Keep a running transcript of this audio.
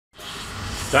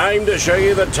Time to show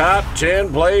you the top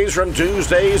 10 plays from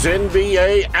Tuesday's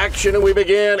NBA action, and we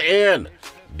begin in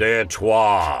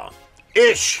Detroit.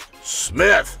 Ish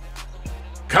Smith,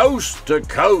 coast to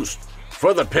coast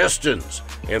for the Pistons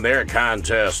in their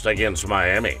contest against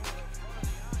Miami.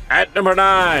 At number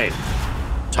 9,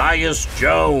 Tyus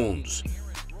Jones.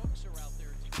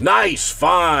 Nice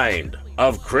find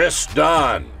of Chris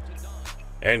Dunn.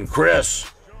 And Chris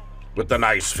with the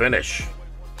nice finish.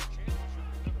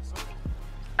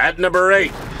 At number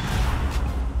 8,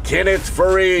 Kenneth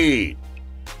Faried.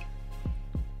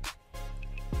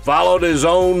 Followed his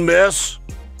own miss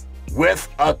with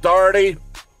authority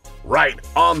right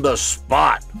on the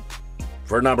spot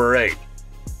for number 8.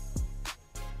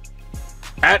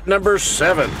 At number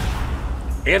 7,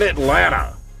 in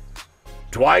Atlanta,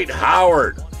 Dwight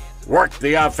Howard worked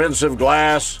the offensive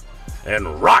glass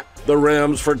and rocked the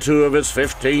rims for 2 of his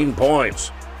 15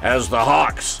 points as the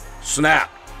Hawks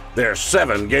snapped their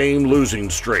 7-game losing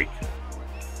streak.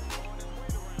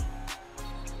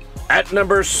 At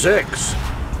number 6,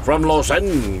 from Los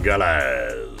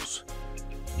Angeles,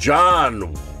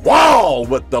 John Wall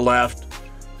with the left,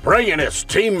 bringing his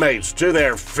teammates to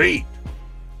their feet.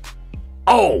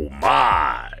 Oh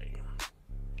my!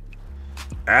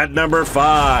 At number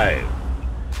 5,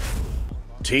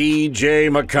 T.J.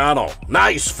 McConnell.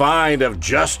 Nice find of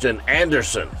Justin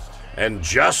Anderson, and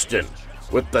Justin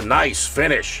with the nice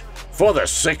finish for the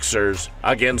Sixers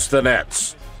against the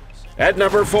Nets. At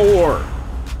number 4,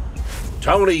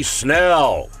 Tony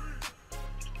Snell.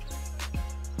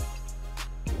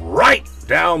 Right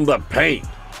down the paint.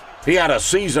 He had a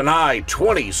season-high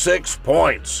 26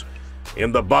 points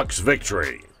in the Bucks'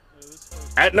 victory.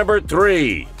 At number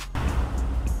 3,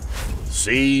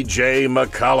 C.J.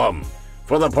 McCollum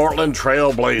for the Portland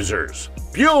Trail Blazers.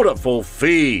 Beautiful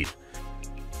feed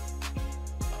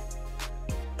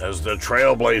as the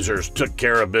Trailblazers took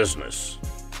care of business.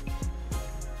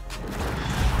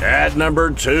 At number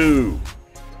 2,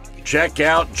 check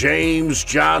out James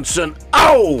Johnson.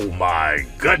 Oh my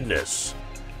goodness!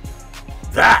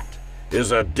 That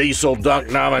is a Diesel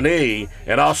Dunk nominee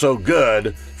and also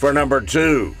good for number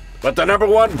 2. But the number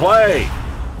 1 play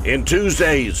in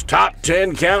Tuesday's Top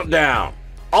 10 Countdown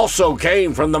also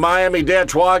came from the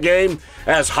Miami-Detroit game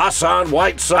as Hassan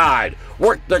Whiteside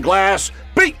worked the glass,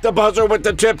 beat the buzzer with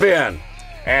the tip-in,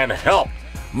 and helped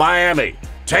Miami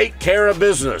take care of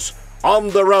business on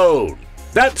the road.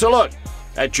 That's a look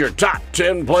at your top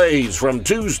 10 plays from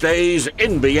Tuesday's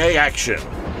NBA action.